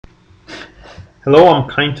Hello, I'm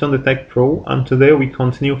Kyneton the Tech Pro, and today we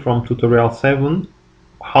continue from tutorial 7,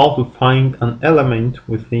 how to find an element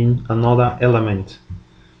within another element.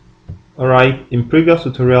 Alright, in previous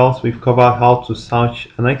tutorials we've covered how to search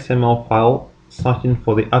an XML file, searching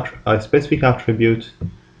for a specific attribute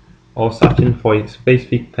or searching for a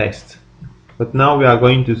specific text. But now we are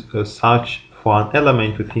going to search for an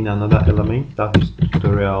element within another element. That is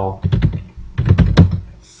tutorial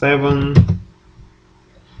 7.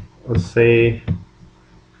 Let's say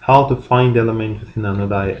how to find element within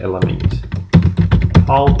another element.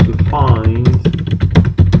 How to find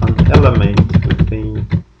an element within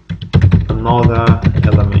another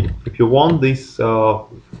element. If you want this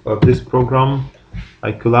program,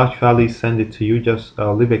 I could actually send it to you. Just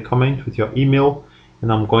leave a comment with your email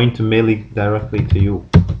and I'm going to mail it directly to you.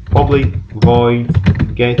 Public void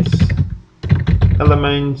get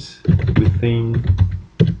elements within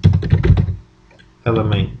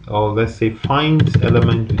element, or let's say find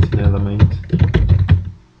element within element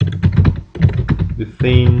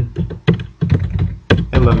within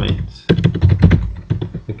element.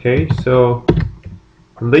 Okay, so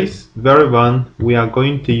this very one we are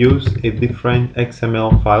going to use a different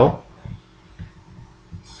XML file.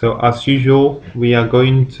 So as usual, we are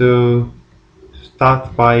going to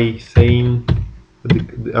start by saying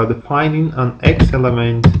defining an X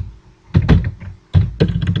element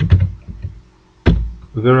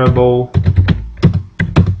variable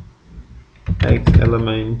X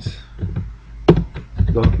element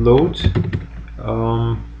dot load.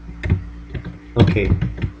 Okay,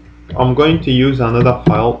 I'm going to use another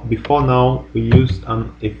file. Before now we used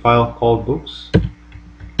a file called books.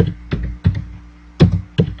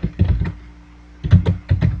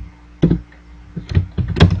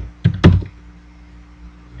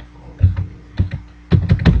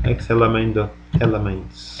 X element dot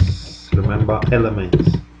elements. Remember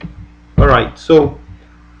elements. Alright, so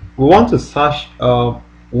we want to search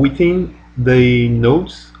within the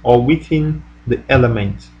nodes or within the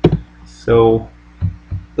element. So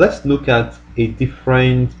let's look at a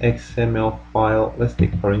different XML file. Let's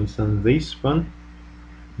take for instance this one.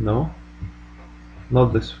 No,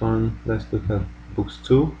 not this one. Let's look at books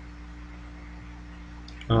 2.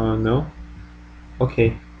 No.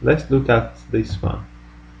 Okay, let's look at this one.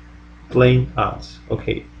 Plain ads.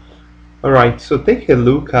 Okay. Alright, so take a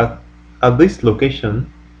look at this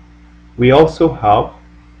location. We also have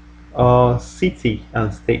city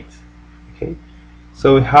and state. Okay,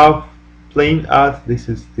 so we have plain ads. This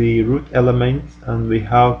is the root element, and we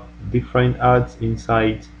have different ads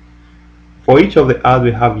inside. For each of the ads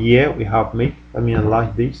we have year, we have make. Let me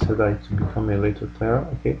enlarge this so that it will become a little clearer.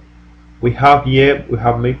 Okay, we have year, we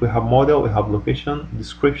have make, we have model, we have location,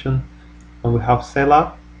 description, and we have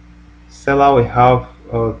seller. Seller we have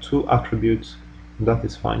 2 attributes. That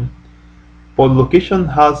is fine. But location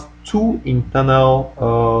has 2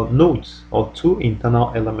 internal nodes or 2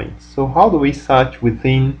 internal elements. So how do we search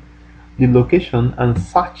within the location and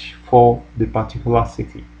search for the particular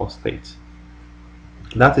city or state?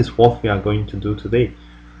 That is what we are going to do today.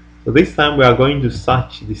 So this time we are going to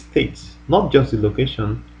search the state, not just the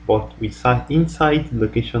location, but we search inside the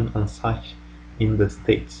location and search in the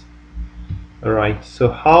state. Alright, so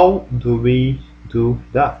how do we do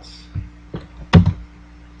that?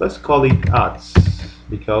 Let's call it ads,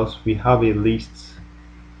 because we have a list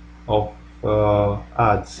of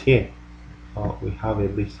ads here. We have a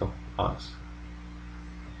list of ads.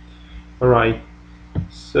 Alright,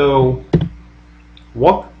 so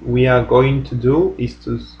what we are going to do is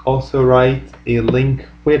to also write a Linq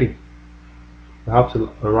query. We have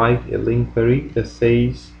to write a Linq query that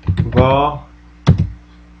says var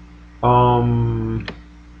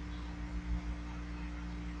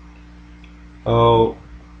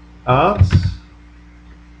ads,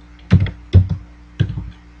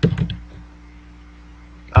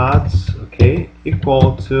 okay,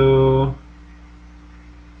 equal to,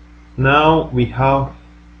 now we have,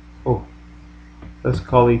 let's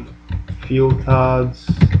call it filtered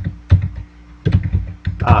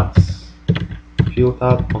ads,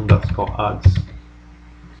 filtered underscore ads.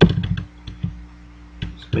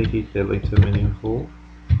 Let's make it a little meaningful.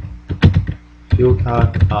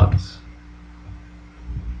 Filtered ads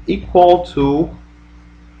equal to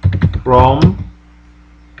from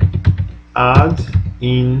add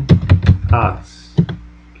in ads.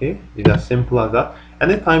 Okay, it's as simple as that.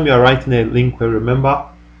 Anytime you are writing a Linq query, remember,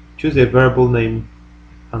 choose a variable name,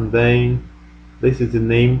 and then this is the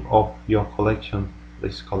name of your collection,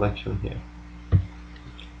 this collection here.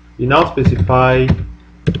 You now specify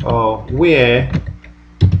where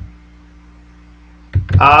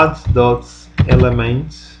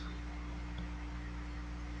add.element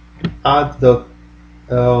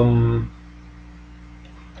um,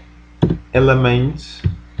 element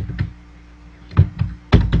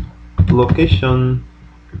location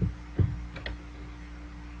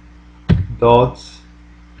dot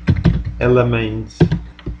element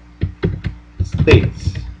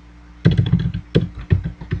state.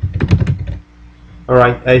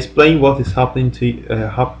 Alright, I explain what is happening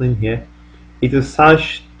here. It will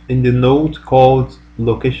search in the node called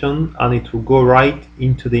location, and it will go right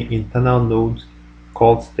into the internal node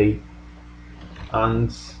called state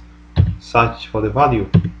and search for the value.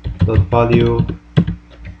 Dot value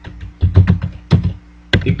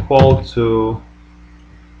equal to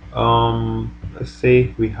let's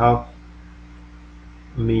say we have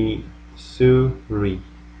Missouri.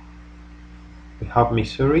 We have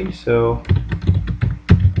Missouri, so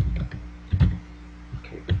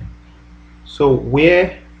okay. So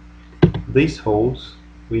where this holds,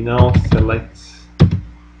 we now select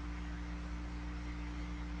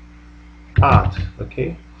add.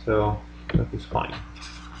 Okay, so that is fine.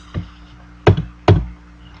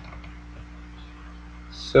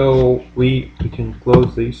 So we can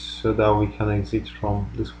close this so that we can exit from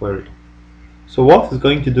this query. So what it's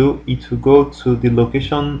going to do, it will go to the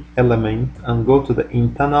location element and go to the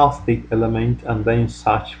internal state element and then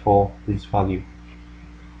search for this value.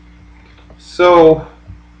 So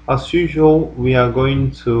as usual, we are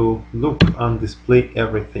going to look and display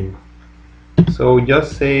everything. So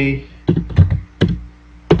just say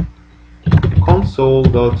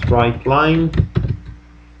console.writeLine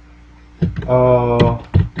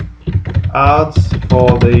adds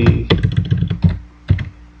for the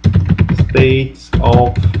states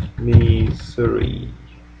of Missouri.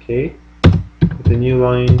 Okay, with a new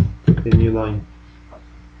line, with a new line.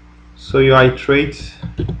 So you iterate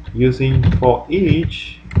using for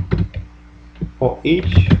each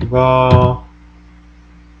var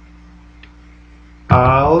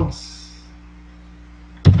adds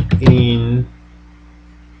in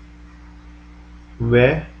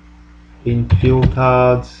where in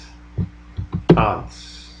filtered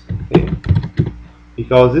adds. Okay,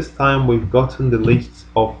 because this time we've gotten the list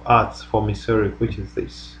of ads for Missouri, which is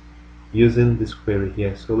this, using this query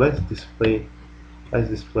here. So let's display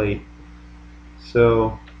it.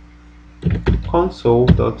 So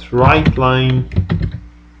console.writeLine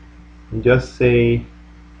and just say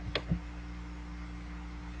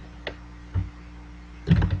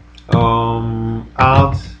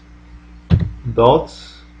add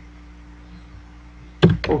dots,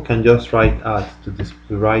 or we can just write add to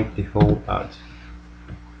write the whole add.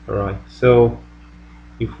 Alright, so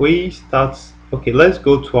if we start, okay, let's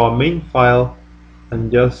go to our main file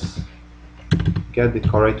and just get the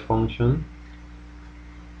correct function.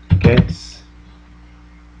 Get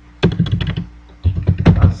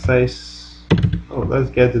access, let's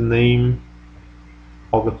get the name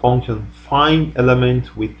of the function, find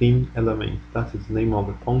element within element. That is the name of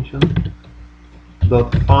the function.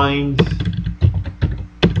 Dot find,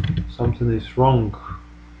 something is wrong.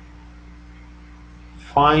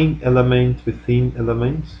 Find element within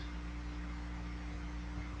element.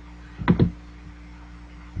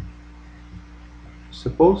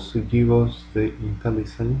 Supposed to give us the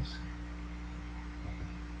IntelliSense.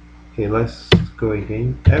 Okay, let's go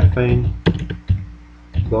again. Fn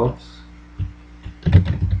dot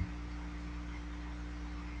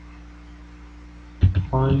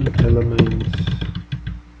find element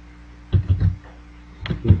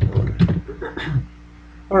in element.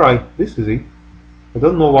 Alright, this is it. I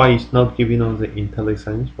don't know why it's not giving us the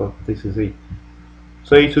IntelliSense, but this is it.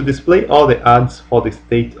 So it will display all the ads for the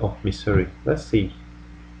state of Missouri. Let's see.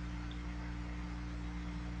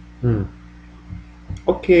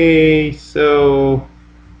 Okay, so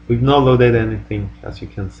we've not loaded anything, as you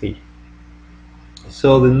can see.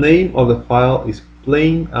 So the name of the file is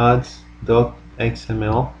plain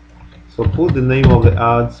ads.xml. So put the name of the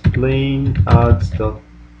ads, plain ads.xml.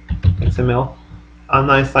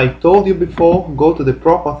 And as I told you before, go to the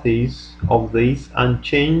properties of this and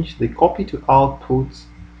change the copy to output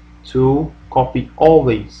to copy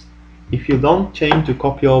always. If you don't change to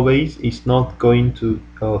copy always, it's not going to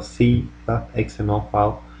see that XML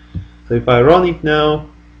file. So if I run it now,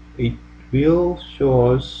 it will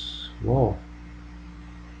show us, wow,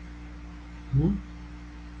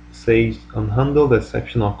 says unhandled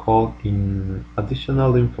exceptional call in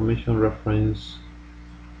additional information reference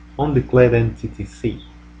undeclared entity C.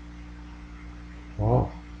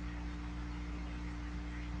 Wow.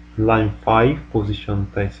 Line 5, position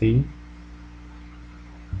 13,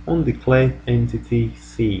 undeclared entity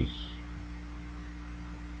C.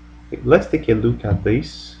 Okay, let's take a look at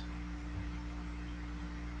this.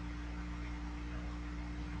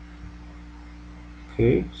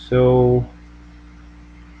 Okay, so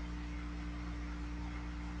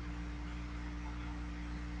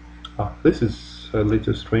this is a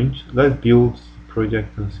little strange. Let's build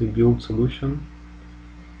project and see build solution.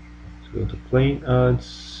 So go to plain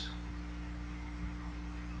ads.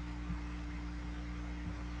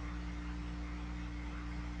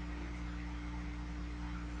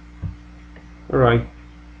 Alright,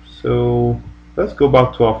 so let's go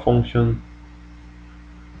back to our function.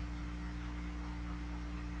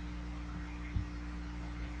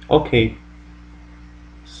 Okay,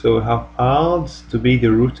 so we have ads to be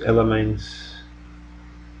the root elements.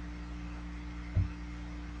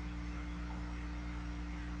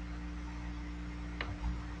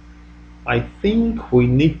 I think we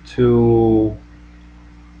need to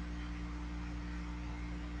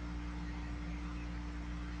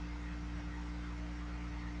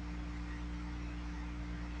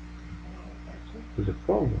do the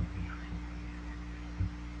problem.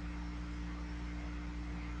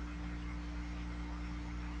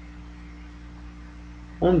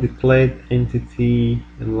 Undeclared entity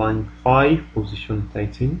in line 5, position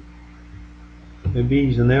 13. Maybe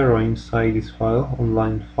there's an error inside this file on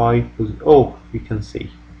line 5. Oh, you can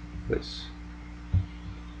see this.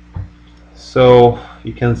 So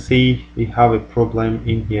you can see we have a problem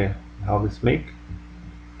in here. We have this make.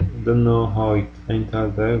 I don't know how it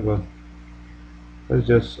entered there, but let's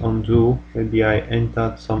just undo. Maybe I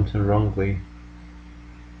entered something wrongly.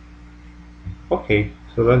 Okay,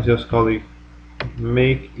 so let's just call it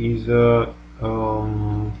make is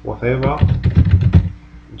whatever,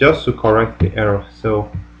 just to correct the error.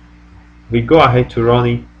 So we go ahead to run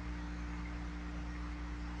it.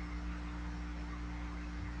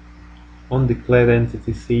 Undeclared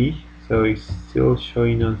entity C, so it's still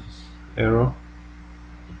showing us error.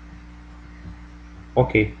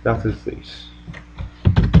 Okay, that is this.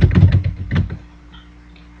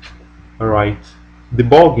 Alright,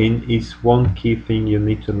 debugging is one key thing you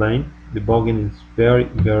need to learn. Debugging is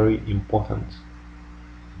very important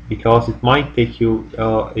because it might take you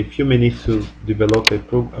a few minutes to develop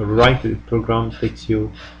write a program takes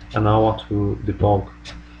you an hour to debug.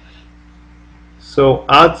 So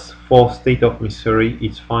ads for state of Missouri,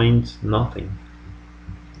 it finds nothing.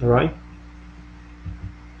 Alright,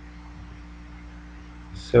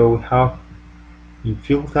 so we have in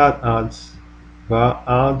filtered ads, var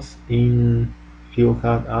ads in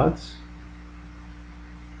filtered ads,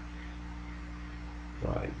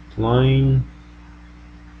 right line,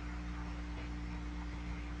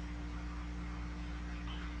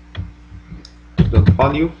 dot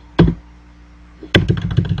value,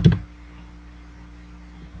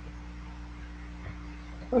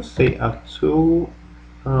 let's say add2,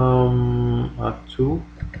 add2.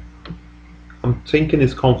 I'm thinking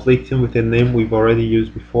it's conflicting with a name we've already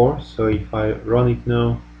used before, so if I run it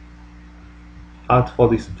now, add for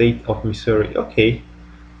the state of Missouri. Okay,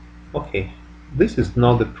 this is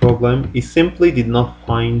not the problem. It simply did not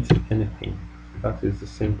find anything. That is the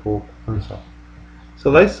simple answer. So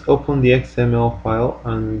let's open the XML file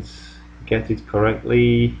and get it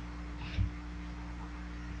correctly.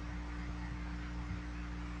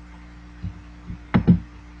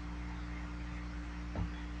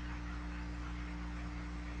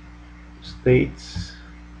 States,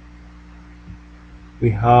 we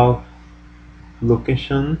have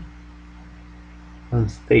location and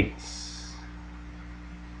states.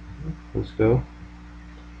 Let's go.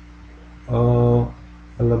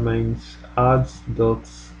 Elements adds dot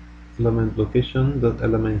element location dot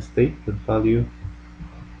element state dot value.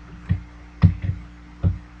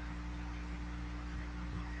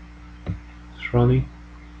 Let's run it.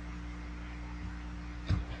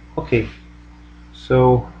 Okay,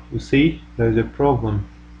 so you see there's a problem.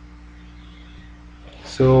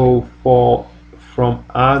 So from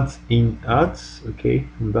ads in ads, okay,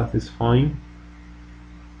 and that is fine.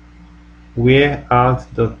 Where ads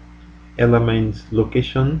dot element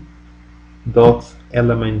location dot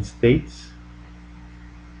element states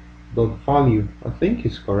dot value, I think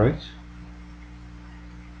is correct.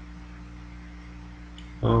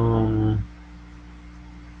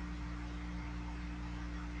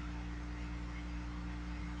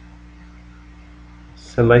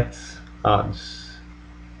 Select ads.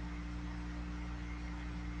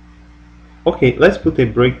 Okay, let's put a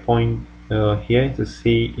breakpoint here to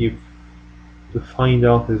see if to find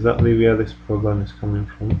out exactly where this problem is coming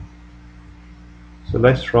from. So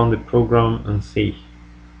let's run the program and see.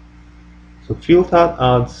 So filtered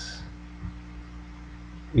ads,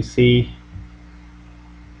 you see,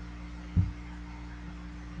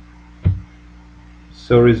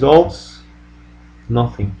 so results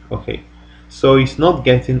nothing. Okay, so it's not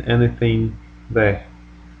getting anything there.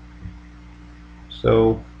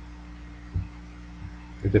 So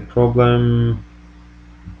the problem.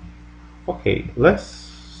 Okay, let's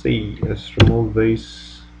see. Let's remove this.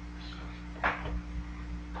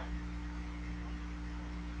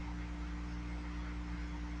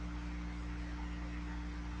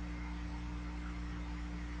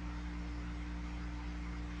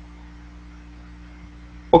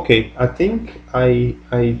 Okay, I think I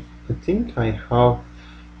think I have.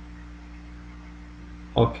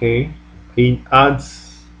 Okay, in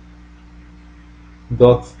adds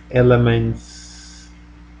dot elements.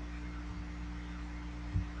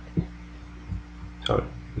 Sorry,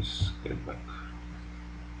 let's get back.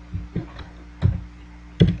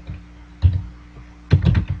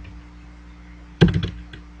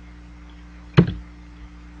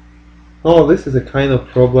 Oh, this is a kind of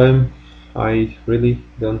problem I really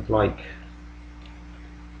don't like.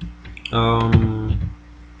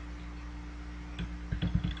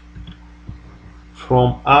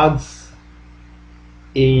 From adds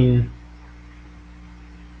in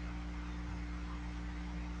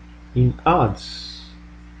adds.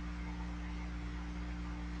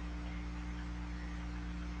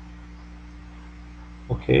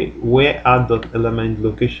 Okay, where add dot element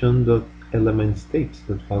location dot element state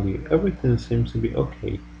dot value. Everything seems to be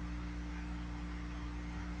okay.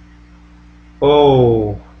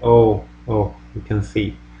 Oh, you can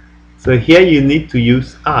see. So here you need to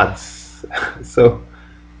use adds. so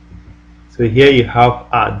here you have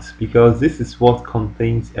adds because this is what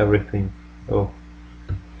contains everything. Oh,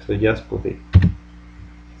 so just put it.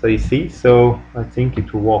 So you see, so I think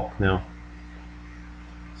it will work now.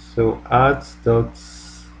 So adds dot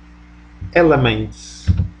elements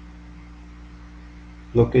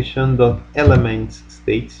location dot elements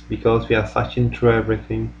state because we are searching through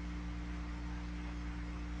everything.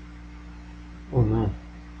 Oh no.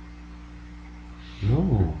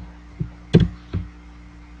 No.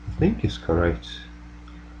 I think it's correct.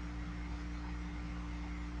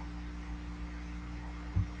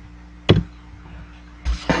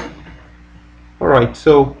 Alright,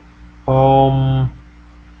 so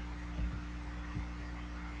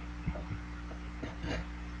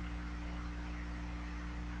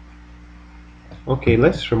okay,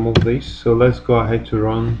 let's remove this. So let's go ahead to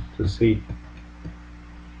run to see.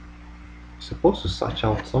 It's supposed to search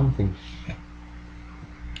out something.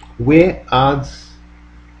 Where adds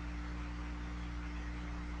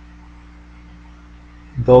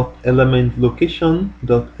dot element location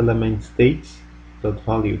dot element state dot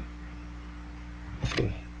value.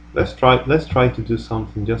 Okay, let's try to do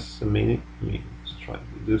something. Just a minute. Let's try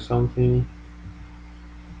to do something.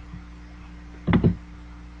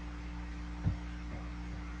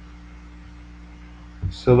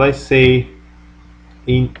 So let's say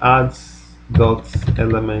in adds dot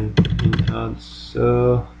element in adds.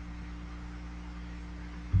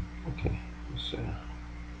 Okay, so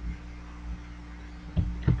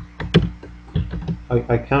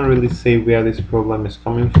I can't really say where this problem is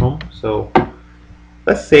coming from. So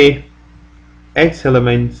let's say x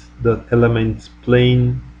element dot element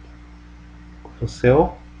plain for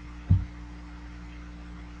sale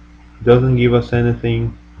doesn't give us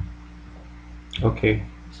anything. Okay,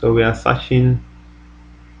 so we are searching.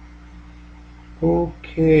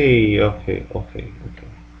 Okay.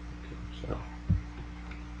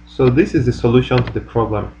 So this is the solution to the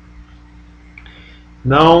problem.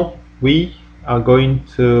 Now we are going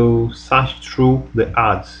to search through the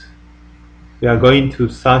ads. We are going to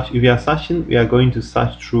search. If we are searching, we are going to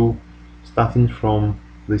search through starting from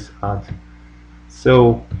this ad.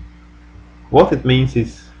 So what it means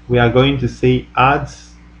is we are going to say ads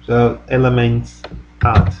the elements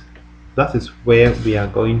add. That is where we are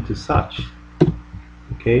going to search.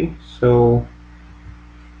 Okay, so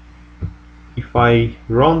if I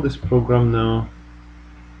run this program now,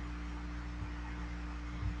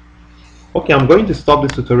 okay, I'm going to stop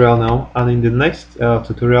this tutorial now, and in the next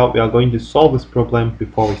tutorial we are going to solve this problem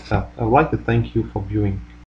before we start. I would like to thank you for viewing.